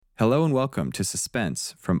Hello and welcome to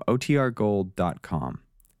Suspense from OTRGold.com.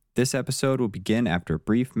 This episode will begin after a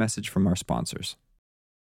brief message from our sponsors.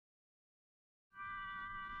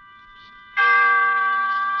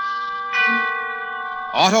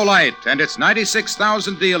 Autolite and its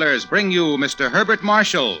 96,000 dealers bring you Mr. Herbert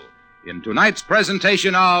Marshall in tonight's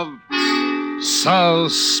presentation of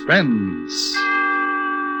Suspense.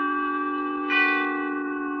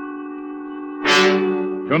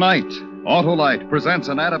 Tonight, Autolite presents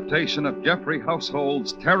an adaptation of Geoffrey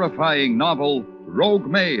Household's terrifying novel, Rogue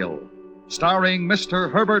Mail, starring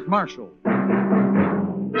Mr. Herbert Marshall.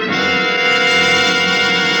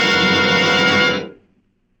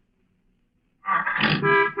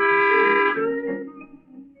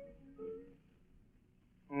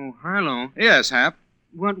 Oh, Harlow. Yes, Hap.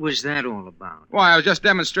 What was that all about? Why, I was just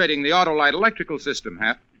demonstrating the Autolite electrical system,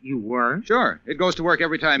 Hap. You were? Sure. It goes to work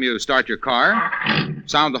every time you start your car,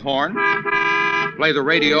 sound the horn, play the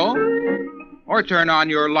radio, or turn on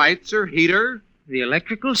your lights or heater. The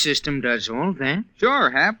electrical system does all that? Sure,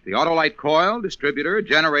 Hap. The Autolite coil, distributor,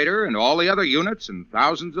 generator, and all the other units and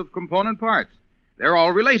thousands of component parts. They're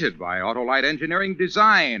all related by Autolite engineering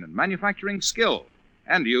design and manufacturing skill,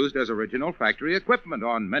 and used as original factory equipment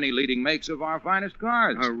on many leading makes of our finest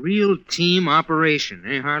cars. A real team operation,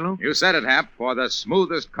 eh, Harlow? You said it, Hap, for the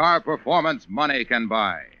smoothest car performance money can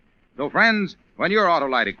buy. So, friends, when your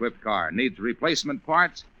Autolite-equipped car needs replacement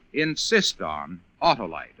parts, insist on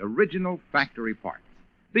Autolite, original factory parts.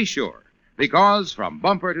 Be sure, because from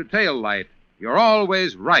bumper to tail light, you're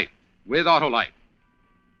always right with Autolite.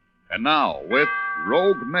 And now, with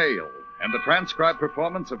Rogue Mail and the transcribed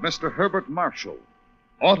performance of Mr. Herbert Marshall,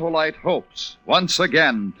 Autolite hopes once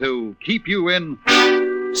again to keep you in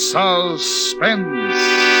suspense.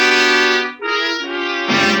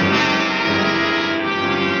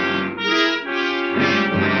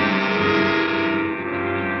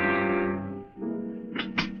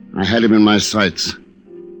 I had him in my sights.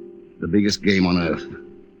 The biggest game on earth.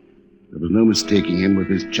 There was no mistaking him with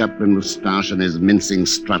his Chaplin moustache and his mincing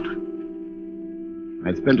strut.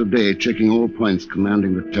 I'd spent a day checking all points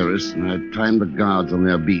commanding the terrace, and I'd timed the guards on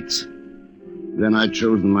their beats. Then I'd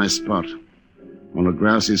chosen my spot, on a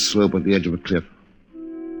grassy slope at the edge of a cliff.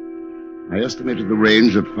 I estimated the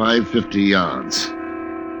range at 550 yards.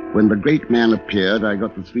 When the great man appeared, I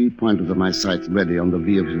got the 3 pointers of my sights ready on the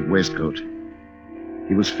V of his waistcoat.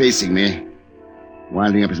 He was facing me,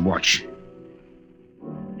 winding up his watch.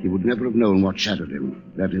 He would never have known what shattered him,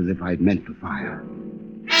 that is, if I'd meant to fire.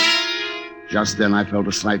 Just then, I felt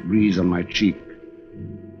a slight breeze on my cheek.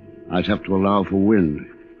 I'd have to allow for wind.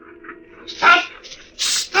 Stop!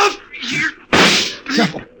 Stop!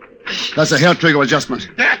 Careful. That's a hair trigger adjustment.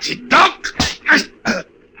 Dirty dog!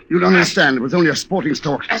 You don't understand. It was only a sporting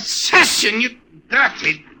stalk. Assassin, you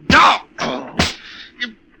dirty dog! Oh.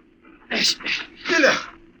 Killer!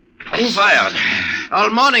 Who fired? All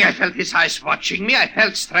morning I felt his eyes watching me. I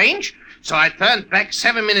felt strange. So I turned back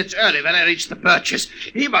 7 minutes early when I reached the Birches.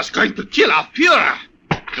 He was going to kill our Führer.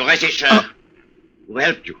 You ready, sir? Who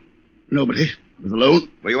helped you? Nobody. I was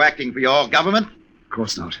alone. Were you acting for your government? Of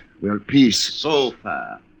course not. We're at peace. So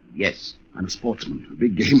far, yes. I'm a sportsman, a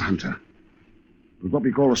big game hunter. It was what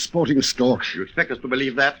we call a sporting stalk. You expect us to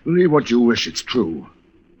believe that? Believe what you wish. It's true.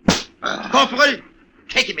 Corporal,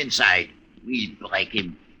 take him inside. We'll break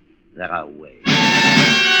him. There are ways.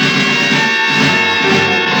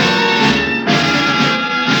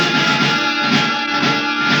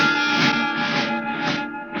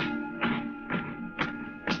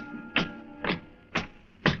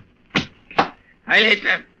 Heil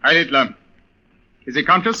Hitler. Heil Hitler. Is he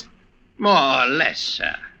conscious? More or less,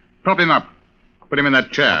 sir. Prop him up. Put him in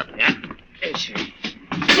that chair. Yeah? Yes, sir.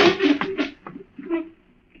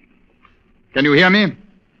 Can you hear me?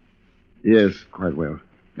 Yes, quite well.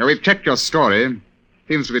 Now, we've checked your story.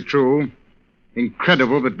 Seems to be true.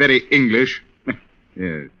 Incredible, but very English.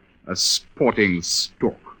 Yes, a sporting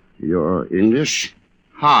stalk. You're English?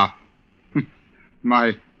 Half.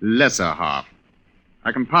 My lesser half.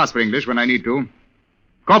 I can pass for English when I need to.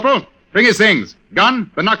 Corporal, bring his things.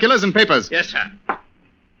 Gun, binoculars, and papers. Yes, sir.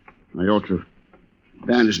 I ought to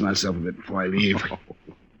bandage myself a bit before I leave.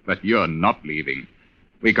 But you're not leaving.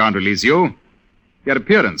 We can't release you. Your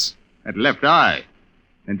appearance, that left eye,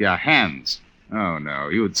 and your hands. Oh, no,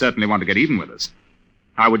 you'd certainly want to get even with us.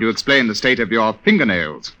 How would you explain the state of your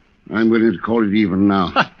fingernails? I'm willing to call it even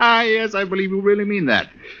now. Yes, I believe you really mean that.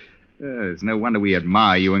 It's no wonder we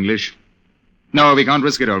admire you English. No, we can't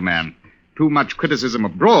risk it, old man. Too much criticism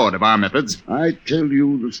abroad of our methods. I tell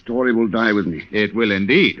you, the story will die with me. It will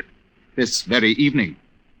indeed. This very evening.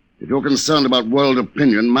 If you're concerned about world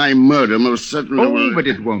opinion, my murder most certainly will... Oh, but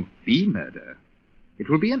it won't be murder. It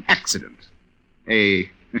will be an accident. A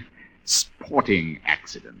sporting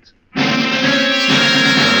accident.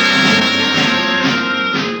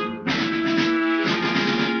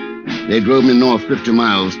 They drove me north 50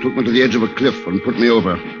 miles, took me to the edge of a cliff, and put me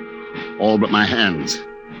over. All but my hands.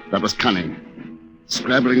 That was cunning.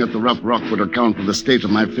 Scrabbling at the rough rock would account for the state of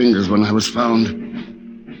my fingers when I was found.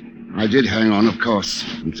 I did hang on, of course,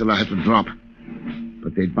 until I had to drop.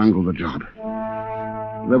 But they'd bungled the job.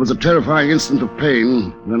 There was a terrifying instant of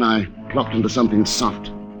pain, then I plopped into something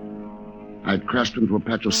soft. I'd crashed into a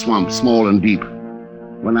patch of swamp, small and deep.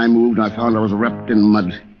 When I moved, I found I was wrapped in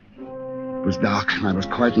mud. It was dark, and I was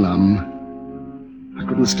quite numb. I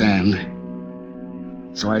couldn't stand.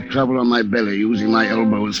 So I traveled on my belly, using my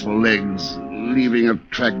elbows for legs, leaving a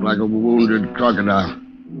track like a wounded crocodile.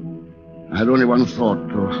 I had only one thought,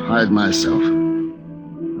 to hide myself.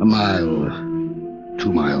 1 mile,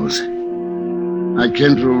 2 miles. I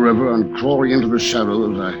came to a river, and crawling into the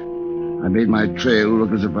shadows, I made my trail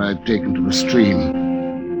look as if I had taken to the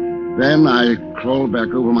stream. Then I crawled back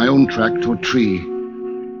over my own track to a tree.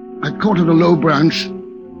 I caught at a low branch.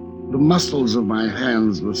 The muscles of my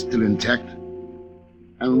hands were still intact,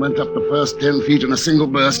 and went up the first 10 feet in a single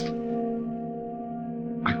burst.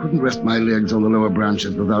 I couldn't rest my legs on the lower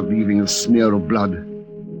branches without leaving a smear of blood.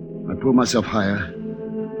 I pulled myself higher.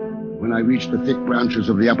 When I reached the thick branches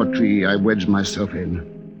of the upper tree, I wedged myself in.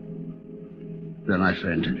 Then I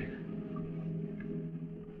fainted.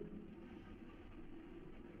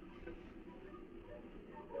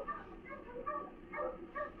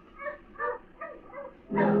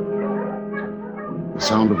 The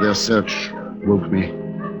sound of their search woke me.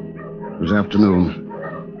 It was afternoon.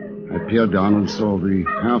 I peered down and saw the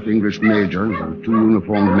half-English major, and 2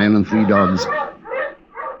 uniformed men and 3 dogs.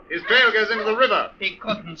 His trail goes into the river. He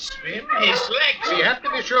couldn't swim. His legs. We have to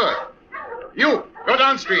be sure. You, go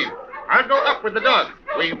downstream. I'll go up with the dog.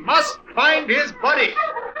 We must find his body.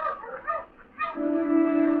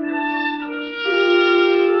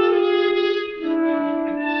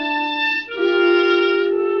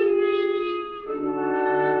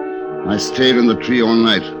 I stayed in the tree all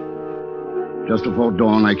night. Just before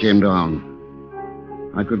dawn, I came down.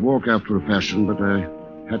 I could walk after a fashion, but I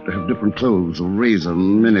had to have different clothes, a razor,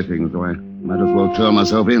 and many things, so I might as well turn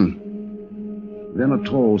myself in. Then a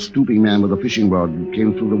tall, stooping man with a fishing rod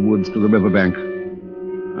came through the woods to the riverbank.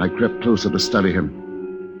 I crept closer to study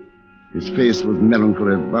him. His face was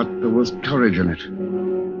melancholy, but there was courage in it.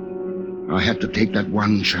 I had to take that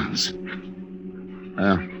one chance.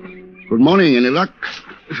 Good morning. Any luck?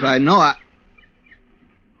 If I know,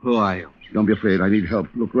 Who are you? Don't be afraid. I need help.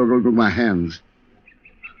 Look at my hands.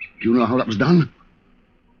 Do you know how that was done?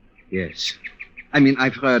 Yes. I mean,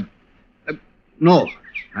 I've heard... no,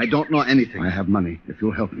 I don't know anything. I have money, if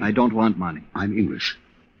you'll help me. I don't want money. I'm English.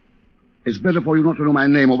 It's better for you not to know my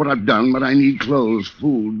name or what I've done, but I need clothes,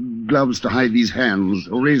 food, gloves to hide these hands,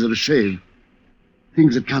 a razor to shave.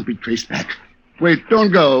 Things that can't be traced back. Wait,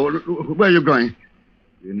 don't go. Where are you going?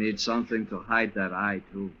 You need something to hide that eye,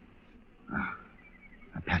 too.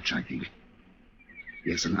 A patch, I think.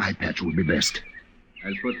 Yes, an eye patch would be best.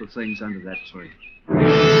 I'll put the things under that tree.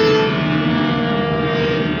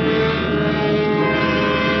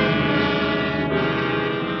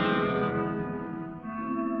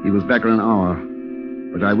 He was back in an hour,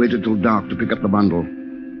 but I waited till dark to pick up the bundle.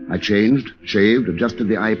 I changed, shaved, adjusted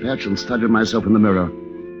the eye patch, and studied myself in the mirror.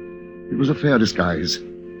 It was a fair disguise.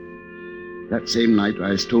 That same night,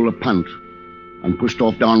 I stole a punt and pushed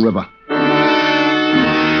off downriver.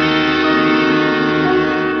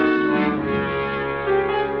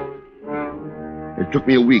 It took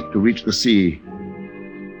me a week to reach the sea.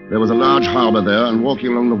 There was a large harbor there, and walking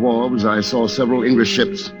along the wharves, I saw several English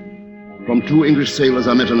ships. From 2 English sailors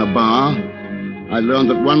I met in a bar, I learned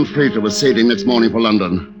that one freighter was sailing next morning for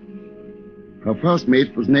London. Her first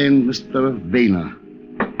mate was named Mr. Vayner.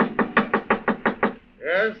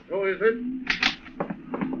 Yes, who is it?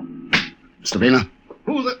 Mr. Vayner?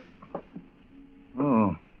 Who the...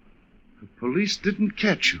 Oh, the police didn't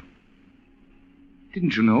catch you.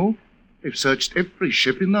 Didn't you know? They've searched every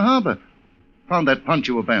ship in the harbor. Found that punt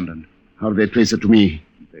you abandoned. How did they trace it to me?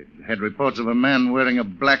 They had reports of a man wearing a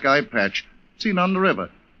black eye patch seen on the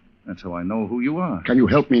river. That's how I know who you are. Can you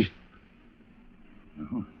help me?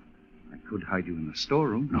 No, I could hide you in the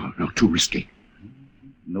storeroom. No, too risky.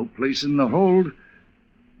 No place in the hold.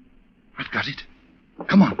 I've got it.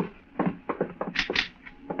 Come on.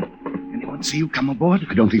 Anyone see you come aboard?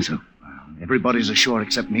 I don't think so. Well, everybody's ashore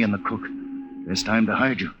except me and the cook. There's time to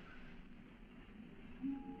hide you.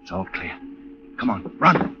 It's all clear. Come on,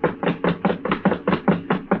 run.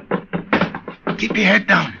 Keep your head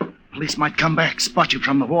down. Police might come back, spot you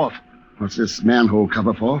from the wharf. What's this manhole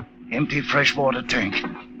cover for? Empty freshwater tank.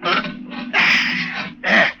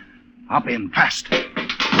 There. Hop in fast.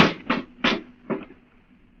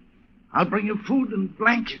 I'll bring you food and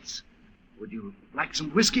blankets. Would you like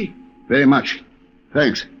some whiskey? Very much.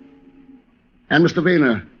 Thanks. And, Mr.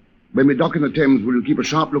 Vayner, when we dock in the Thames, will you keep a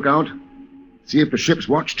sharp lookout? See if the ship's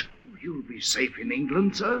watched? You'll be safe in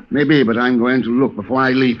England, sir. Maybe, but I'm going to look before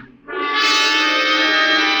I leave.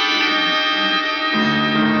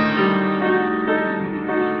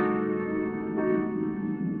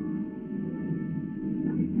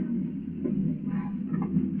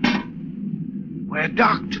 We're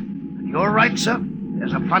docked. You all right, sir?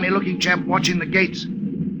 There's a funny-looking chap watching the gates.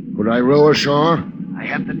 Could I row ashore? I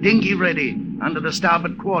have the dinghy ready, under the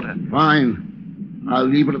starboard quarter. Fine. I'll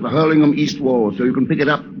leave it at the Hurlingham east wall so you can pick it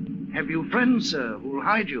up. Have you friends, sir, who'll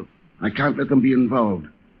hide you? I can't let them be involved.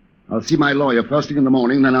 I'll see my lawyer first thing in the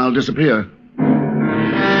morning, then I'll disappear.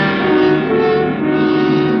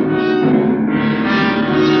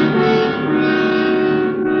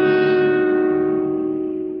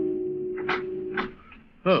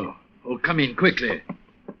 Oh, come in quickly.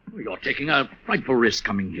 You're taking a frightful risk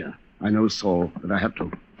coming here. I know, Saul, but I have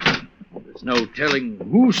to. There's no telling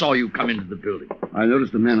who saw you come into the building. I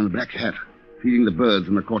noticed a man in a black hat feeding the birds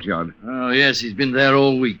in the courtyard. Oh, yes, he's been there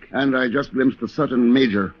all week. And I just glimpsed a certain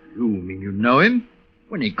major. You mean you know him?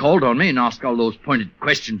 When he called on me and asked all those pointed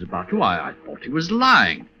questions about you, I thought he was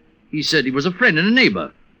lying. He said he was a friend and a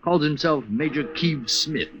neighbor. Calls himself Major Keeve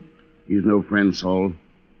Smith. He's no friend, Saul.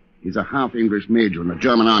 He's a half-English major in the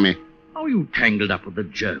German army. How are you tangled up with the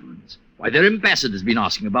Germans? Why, their ambassador's been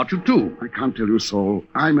asking about you, too. I can't tell you, Saul.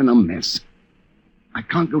 I'm in a mess. I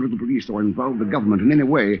can't go to the police or involve the government in any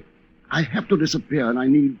way. I have to disappear, and I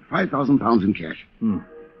need 5,000 pounds in cash. And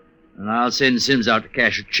I'll send Sims out to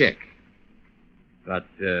cash a check. But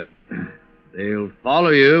they'll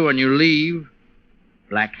follow you when you leave.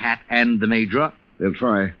 Black Hat and the Major. They'll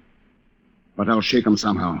try. But I'll shake them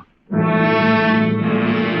somehow.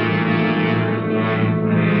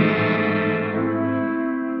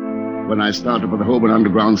 When I started for the Holborn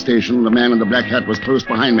Underground Station, the man in the black hat was close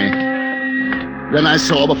behind me. Then I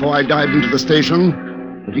saw, before I dived into the station,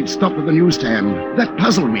 that he'd stopped at the newsstand. That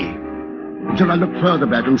puzzled me, until I looked further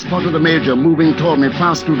back and spotted the Major moving toward me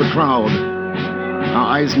fast through the crowd.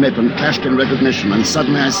 Our eyes met and flashed in recognition, and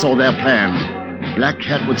suddenly I saw their plan. Black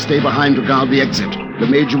Hat would stay behind to guard the exit. The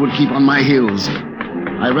Major would keep on my heels.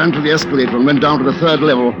 I ran to the escalator and went down to the third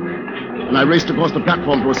level, and I raced across the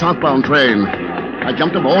platform to a southbound train. I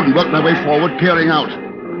jumped aboard and worked my way forward, peering out.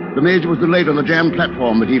 The Major was delayed on the jammed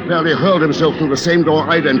platform, but he fairly hurled himself through the same door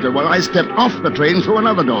I'd entered, while I stepped off the train through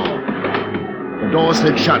another door. The door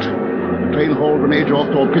slid shut. The train hauled the Major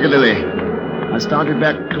off toward Piccadilly. I started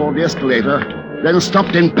back toward the escalator, then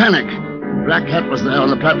stopped in panic. Black Hat was there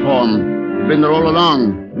on the platform. He'd been there all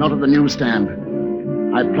along, not at the newsstand.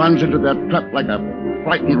 I plunged into that trap like a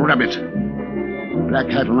frightened rabbit. Black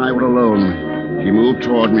Hat and I were alone. He moved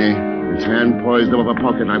toward me. His hand poised over a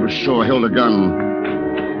pocket I was sure held a gun.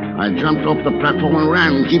 I jumped off the platform and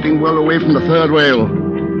ran, keeping well away from the third rail.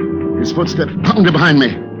 His footsteps pounded behind me.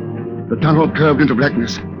 The tunnel curved into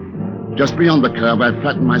blackness. Just beyond the curve, I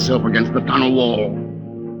flattened myself against the tunnel wall.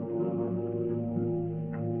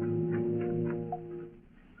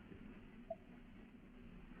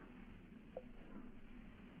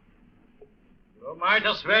 You might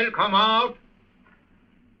as well come out.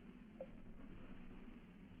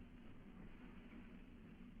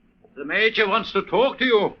 The Major wants to talk to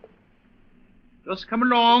you. Just come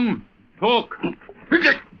along. Talk.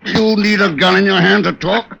 You need a gun in your hand to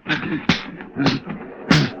talk?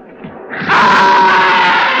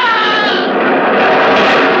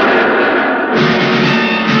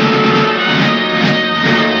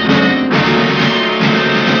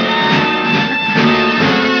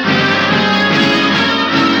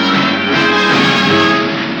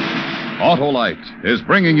 Autolite is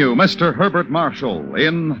bringing you Mr. Herbert Marshall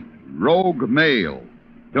in Rogue Mail.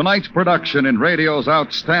 Tonight's production in radio's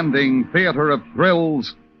outstanding theater of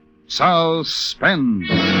thrills, Suspense.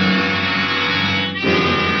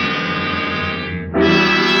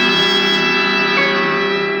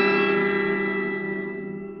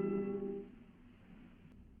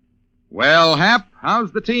 Well, Hap,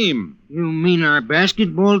 how's the team? You mean our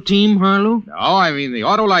basketball team, Harlow? No, I mean the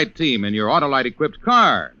Autolite team in your Autolite-equipped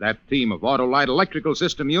car. That team of Autolite electrical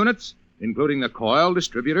system units, including the coil,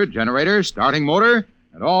 distributor, generator, starting motor,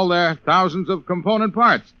 and all their thousands of component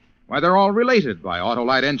parts. Why, they're all related by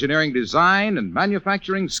Autolite engineering design and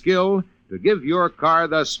manufacturing skill to give your car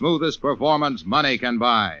the smoothest performance money can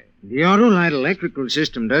buy. The Autolite electrical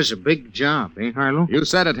system does a big job, eh, Harlow? You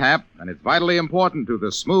said it, Hap, and it's vitally important to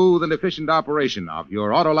the smooth and efficient operation of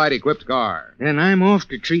your Autolite-equipped car. Then I'm off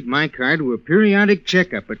to treat my car to a periodic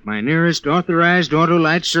checkup at my nearest authorized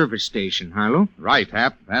Autolite service station, Harlow. Right,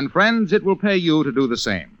 Hap. And friends, it will pay you to do the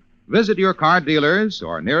same. Visit your car dealers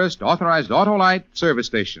or nearest authorized Autolite service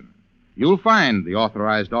station. You'll find the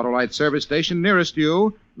authorized Autolite service station nearest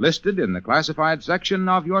you listed in the classified section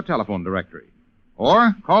of your telephone directory.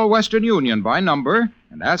 Or call Western Union by number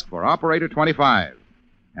and ask for Operator 25.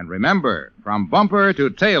 And remember, from bumper to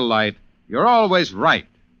tail light, you're always right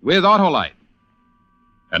with Autolite.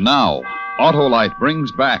 And now, Autolite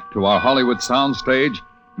brings back to our Hollywood soundstage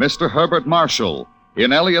Mr. Herbert Marshall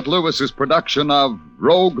in Elliot Lewis's production of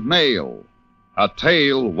Rogue Mail, a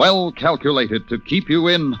tale well calculated to keep you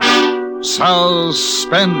in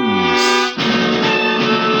suspense.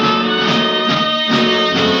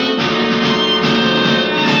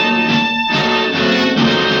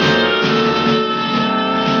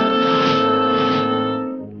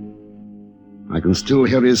 I can still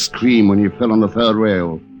hear his scream when he fell on the third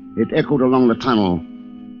rail. It echoed along the tunnel.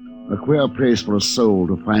 A queer place for a soul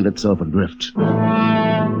to find itself adrift.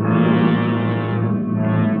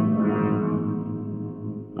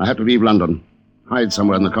 I had to leave London, hide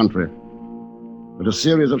somewhere in the country. At a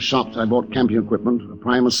series of shops, I bought camping equipment, a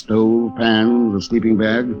Primus stove, pans, a sleeping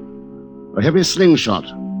bag, a heavy slingshot,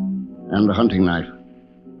 and a hunting knife.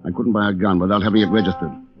 I couldn't buy a gun without having it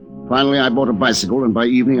registered. Finally, I bought a bicycle, and by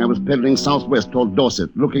evening I was pedaling southwest toward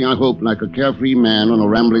Dorset, looking, I hope, like a carefree man on a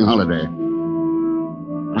rambling holiday.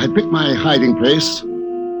 I had picked my hiding place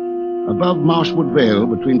above Marshwood Vale,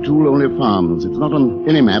 between two lonely farms. It's not on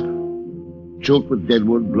any map. Choked with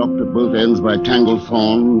deadwood, blocked at both ends by tangled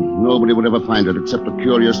thorn, nobody would ever find it except a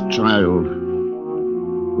curious child.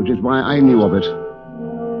 Which is why I knew of it.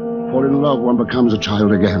 For in love one becomes a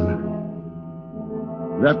child again.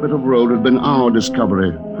 That bit of road had been our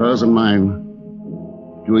discovery, hers and mine,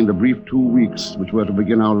 during the brief 2 weeks which were to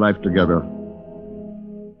begin our life together.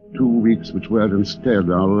 2 weeks which were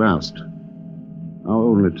instead our last, our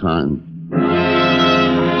only time.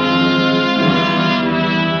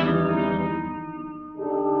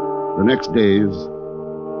 The next days,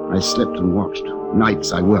 I slept and watched.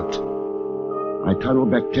 Nights, I worked. I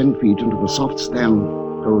tunneled back 10 feet into the soft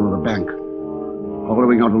sandstone of the bank,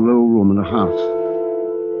 hollowing out a low room and a hearth.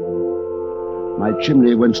 My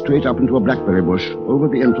chimney went straight up into a blackberry bush. Over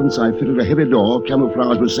the entrance, I fitted a heavy door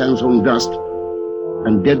camouflaged with sandstone dust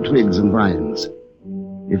and dead twigs and vines.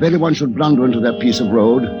 If anyone should blunder into that piece of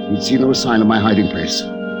road, he'd see no sign of my hiding place.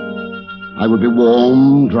 I would be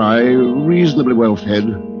warm, dry, reasonably well fed,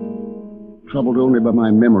 troubled only by my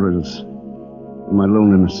memories and my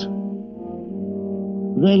loneliness.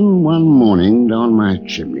 Then one morning, down my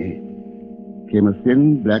chimney, came a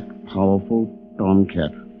thin, black, powerful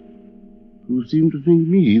tomcat who seemed to think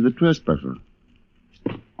me the trespasser.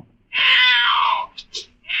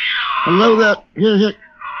 Hello there. Here.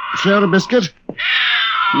 Share a biscuit?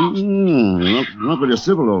 Not very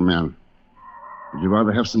civil, old man. Would you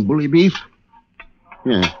rather have some bully beef?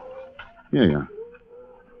 Yeah. I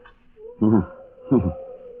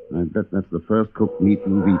bet that's the first cooked meat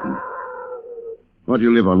you've eaten. What do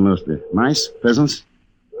you live on mostly? Mice? Pheasants?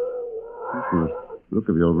 Look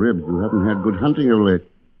of your ribs, you haven't had good hunting of late.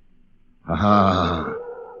 Ha!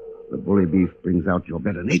 The bully beef brings out your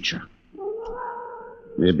better nature.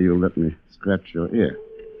 Maybe you'll let me scratch your ear.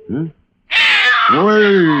 Huh?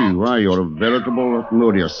 Why, you're a veritable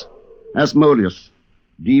Asmodeus. Asmodeus,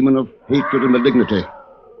 demon of hatred and malignity.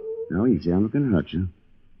 Now, easy, I'm not going to hurt you.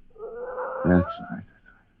 That's right.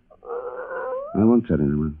 I won't tell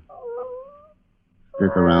anyone.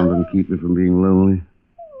 Stick around and keep me from being lonely.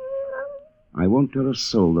 I won't tell a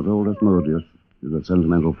soul that old Asmodeus is a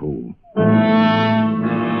sentimental fool.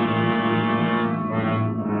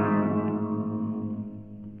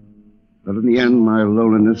 But in the end, my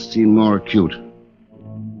loneliness seemed more acute.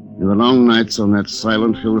 In the long nights on that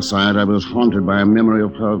silent hillside, I was haunted by a memory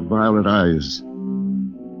of her violet eyes,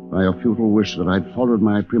 by a futile wish that I'd followed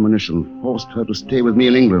my premonition, forced her to stay with me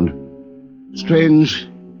in England. Strange,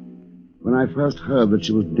 when I first heard that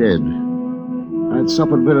she was dead, I'd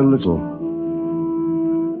suffered very little.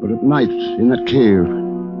 But at night, in that cave,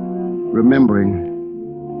 remembering,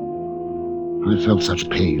 I felt such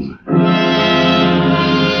pain.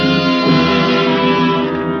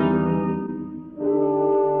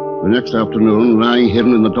 The next afternoon, lying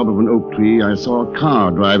hidden in the top of an oak tree, I saw a car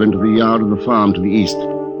drive into the yard of the farm to the east.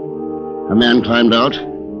 A man climbed out,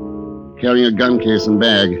 carrying a gun case and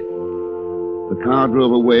bag. The car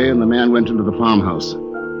drove away, and the man went into the farmhouse.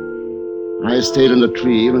 I stayed in the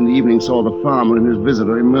tree and in the evening saw the farmer and his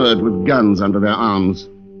visitor emerge with guns under their arms,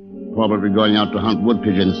 probably going out to hunt wood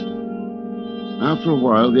pigeons. After a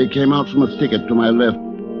while, they came out from a thicket to my left.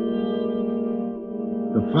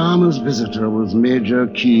 The farmer's visitor was Major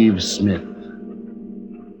Keeve Smith.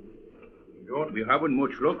 You don't be having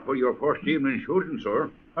much luck for your first evening shooting, sir.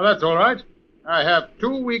 Oh, that's all right. I have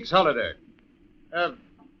 2 weeks' holiday.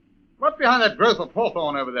 What's behind that growth of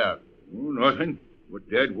hawthorn over there? Oh, nothing. With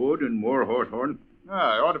dead wood and more hawthorn.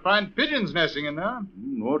 I ought to find pigeons nesting in there.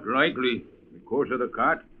 Not likely, because of the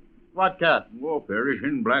cat. What cat? Oh,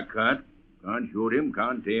 perishing black cat. Can't shoot him,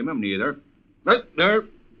 can't tame him neither.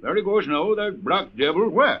 There he goes now, that black devil.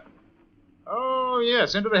 Where? Oh,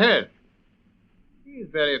 yes, into the hedge. He's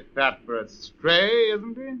very fat for a stray,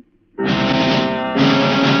 isn't he?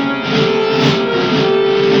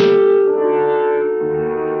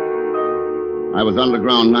 I was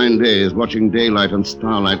underground 9 days, watching daylight and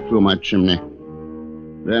starlight through my chimney.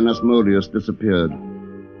 Then Asmodeus disappeared.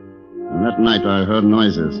 And that night I heard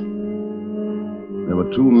noises. There were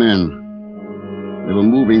 2 men. They were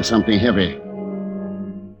moving something heavy.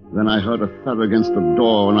 Then I heard a thud against the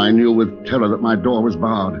door, and I knew with terror that my door was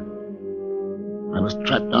barred. I was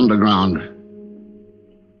trapped underground.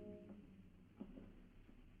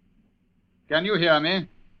 Can you hear me?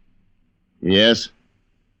 Yes?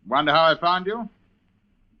 Wonder how I found you?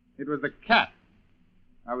 It was the cat.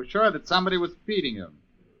 I was sure that somebody was feeding him.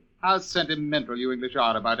 How sentimental you English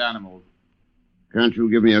are about animals. Can't you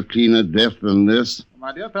give me a cleaner death than this?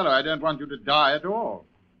 My dear fellow, I don't want you to die at all.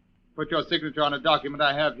 Put your signature on a document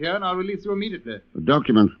I have here, and I'll release you immediately. A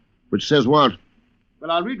document? Which says what? Well,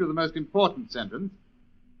 I'll read you the most important sentence.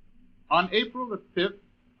 On April the 5th,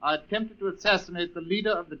 I attempted to assassinate the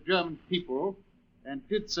leader of the German people and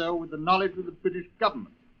did so with the knowledge of the British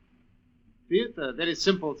government. See, it's a very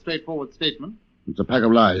simple, straightforward statement. It's a pack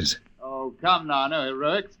of lies. Oh, come now, no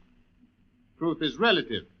heroics. Truth is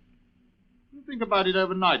relative. You think about it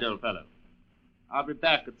overnight, old fellow. I'll be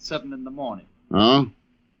back at 7 in the morning. Oh?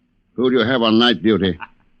 Who do you have on night duty?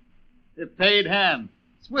 A paid hand.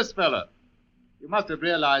 Swiss fellow. You must have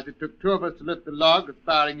realized it took 2 of us to lift the log that's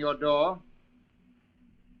barring your door.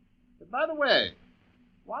 But by the way,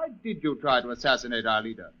 why did you try to assassinate our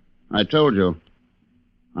leader? I told you.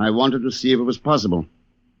 I wanted to see if it was possible.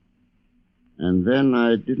 And then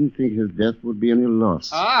I didn't think his death would be any loss.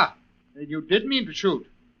 Ah, then you did mean to shoot.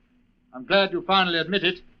 I'm glad you finally admit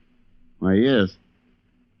it. Why, yes.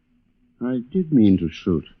 I did mean to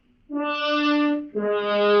shoot.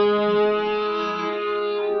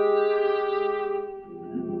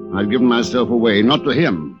 I'd given myself away, not to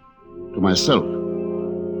him, to myself.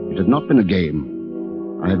 It had not been a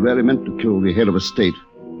game. I had really meant to kill the head of a state.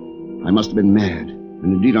 I must have been mad,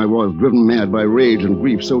 and indeed I was, driven mad by rage and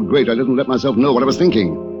grief so great I didn't let myself know what I was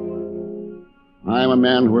thinking. I am a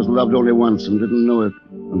man who was loved only once and didn't know it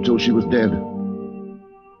until she was dead.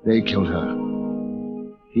 They killed her.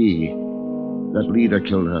 He, that leader,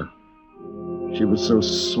 killed her. She was so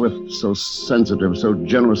swift, so sensitive, so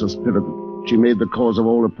generous of spirit that she made the cause of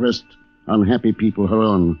all oppressed, unhappy people her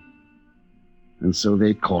own. And so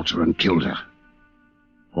they caught her and killed her,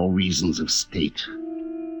 for reasons of state.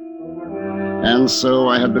 And so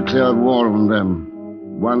I had declared war on them,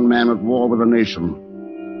 one man at war with a nation.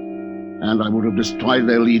 And I would have destroyed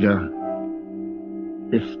their leader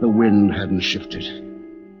if the wind hadn't shifted.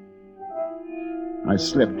 I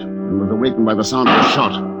slept and was awakened by the sound of a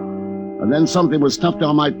shot. And then something was stuffed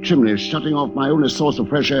down my chimney, shutting off my only source of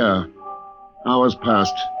fresh air. Hours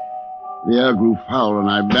passed. The air grew foul, and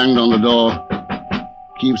I banged on the door.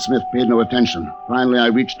 Keeve Smith paid no attention. Finally, I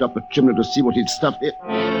reached up the chimney to see what he'd stuffed it,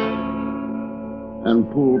 and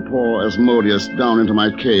pulled poor Asmodeus down into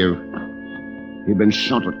my cave. He'd been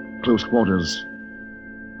shot at close quarters.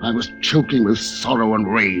 I was choking with sorrow and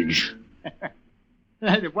rage.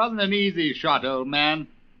 It wasn't an easy shot, old man.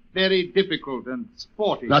 Very difficult and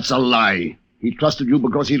sporty. That's a lie. He trusted you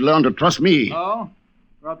because he'd learned to trust me. Oh?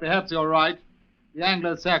 Well, perhaps you're right. The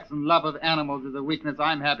Anglo-Saxon love of animals is a weakness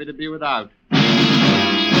I'm happy to be without.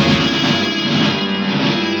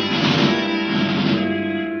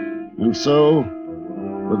 And so,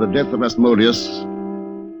 with the death of Asmodeus,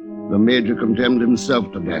 the Major condemned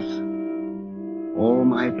himself to death. All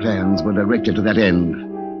my plans were directed to that end.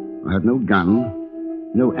 I had no gun,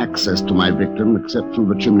 no access to my victim except through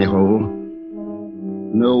the chimney hole,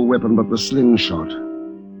 no weapon but the slingshot.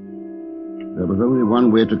 There was only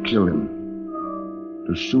one way to kill him,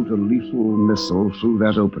 to shoot a lethal missile through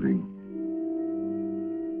that opening.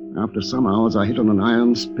 After some hours, I hit on an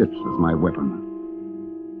iron spit as my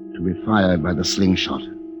weapon, to be fired by the slingshot.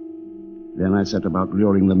 Then I set about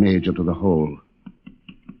luring the Major to the hole.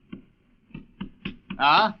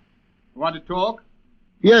 Ah? You want to talk?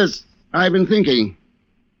 Yes, I've been thinking.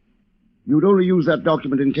 You'd only use that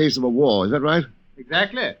document in case of a war, is that right?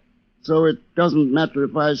 Exactly. So it doesn't matter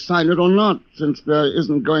if I sign it or not, since there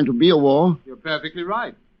isn't going to be a war. You're perfectly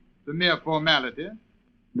right. It's a mere formality.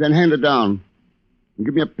 Then hand it down. And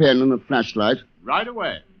give me a pen and a flashlight. Right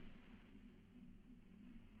away.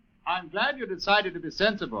 I'm glad you decided to be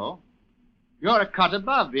sensible. You're a cut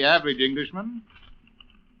above the average Englishman.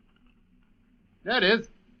 There it is.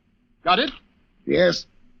 Got it? Yes.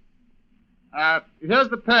 Here's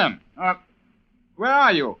the pen. Where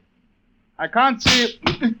are you? I can't see it.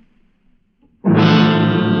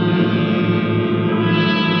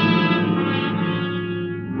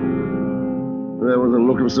 There was a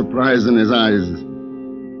look of surprise in his eyes.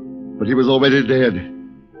 But he was already dead.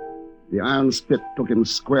 The iron spit took him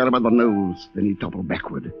square by the nose, then he toppled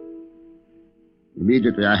backward.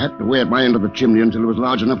 Immediately, I hacked away at my end of the chimney until it was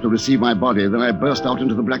large enough to receive my body. Then I burst out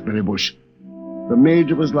into the blackberry bush. The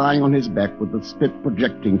Major was lying on his back with the spit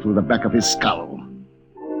projecting through the back of his skull.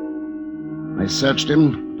 I searched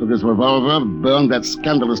him, took his revolver, burned that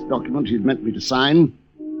scandalous document he'd meant me to sign,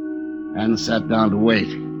 and sat down to wait.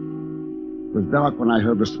 It was dark when I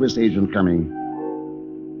heard the Swiss agent coming.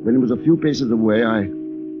 When he was a few paces away, I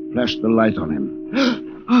flashed the light on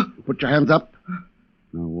him. Put your hands up.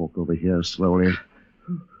 Now walk over here slowly.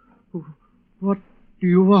 What do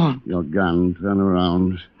you want? Your gun. Turn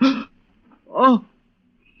around. Oh,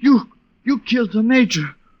 you killed the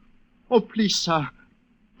Major. Oh, please, sir.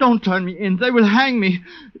 Don't turn me in. They will hang me.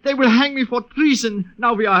 They will hang me for treason.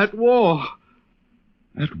 Now we are at war.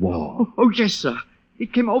 At war? Oh, yes, sir.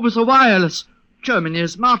 It came over the wireless. Germany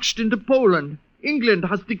has marched into Poland. England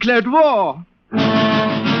has declared war.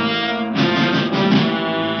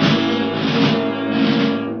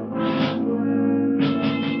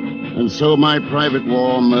 And so my private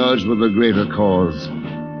war merged with the greater cause.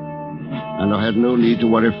 And I had no need to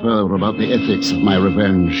worry further about the ethics of my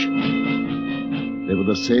revenge. They were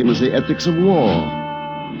the same as the ethics of war.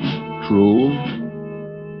 True.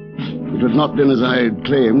 It had not been, as I had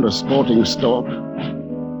claimed, a sporting sport.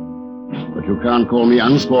 But you can't call me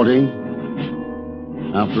unsporting.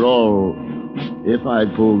 After all, if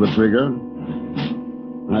I'd pulled the trigger,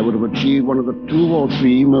 I would have achieved one of the 2 or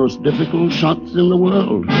 3 most difficult shots in the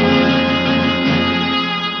world.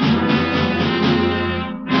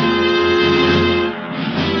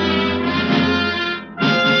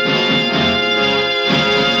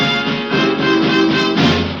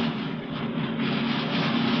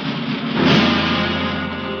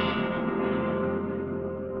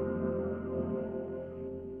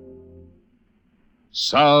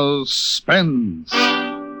 Suspense.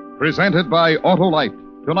 Presented by Autolite.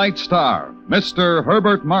 Tonight's star, Mr.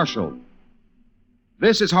 Herbert Marshall.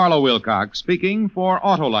 This is Harlow Wilcox speaking for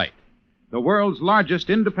Autolite, the world's largest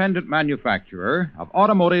independent manufacturer of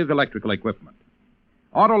automotive electrical equipment.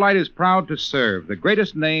 Autolite is proud to serve the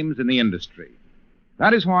greatest names in the industry.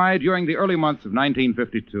 That is why, during the early months of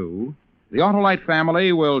 1952, the Autolite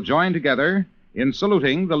family will join together in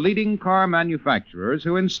saluting the leading car manufacturers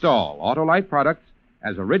who install Autolite products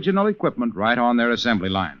as original equipment right on their assembly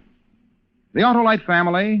line. The Autolite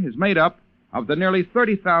family is made up of the nearly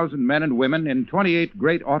 30,000 men and women in 28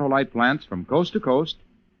 great Autolite plants from coast to coast,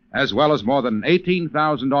 as well as more than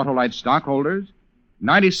 18,000 Autolite stockholders,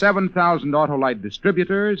 97,000 Autolite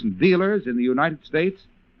distributors and dealers in the United States,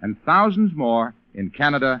 and thousands more in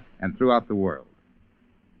Canada and throughout the world.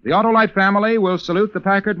 The Autolite family will salute the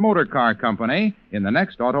Packard Motor Car Company in the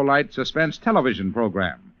next Autolite Suspense television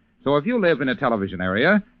program. So if you live in a television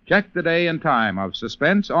area, check the day and time of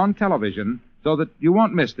Suspense on television so that you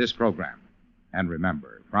won't miss this program. And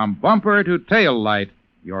remember, from bumper to tail light,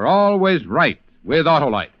 you're always right with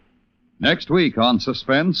Autolite. Next week on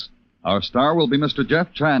Suspense, our star will be Mr.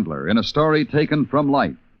 Jeff Chandler in a story taken from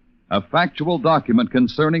life, a factual document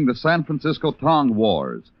concerning the San Francisco Tong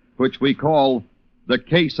Wars, which we call The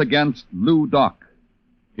Case Against Lou Doc.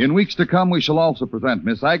 In weeks to come, we shall also present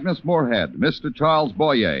Miss Agnes Moorehead, Mr. Charles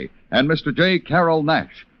Boyer, and Mr. J. Carroll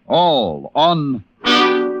Nash, all on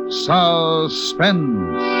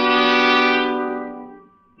Suspense.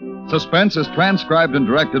 Suspense is transcribed and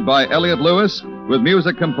directed by Elliot Lewis, with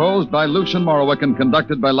music composed by Lucian Morowick and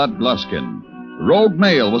conducted by Lud Gluskin. Rogue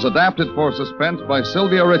Mail was adapted for Suspense by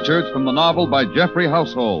Sylvia Richards from the novel by Jeffrey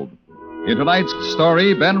Household. In tonight's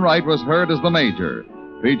story, Ben Wright was heard as the Major.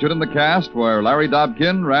 Featured in the cast were Larry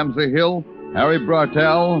Dobkin, Ramsey Hill, Harry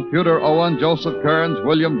Bartell, Tudor Owen, Joseph Kearns,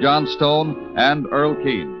 William Johnstone, and Earl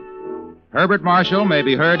Keane. Herbert Marshall may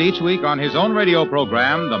be heard each week on his own radio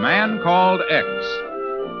program, The Man Called X.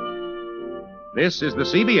 This is the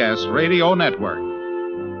CBS Radio Network.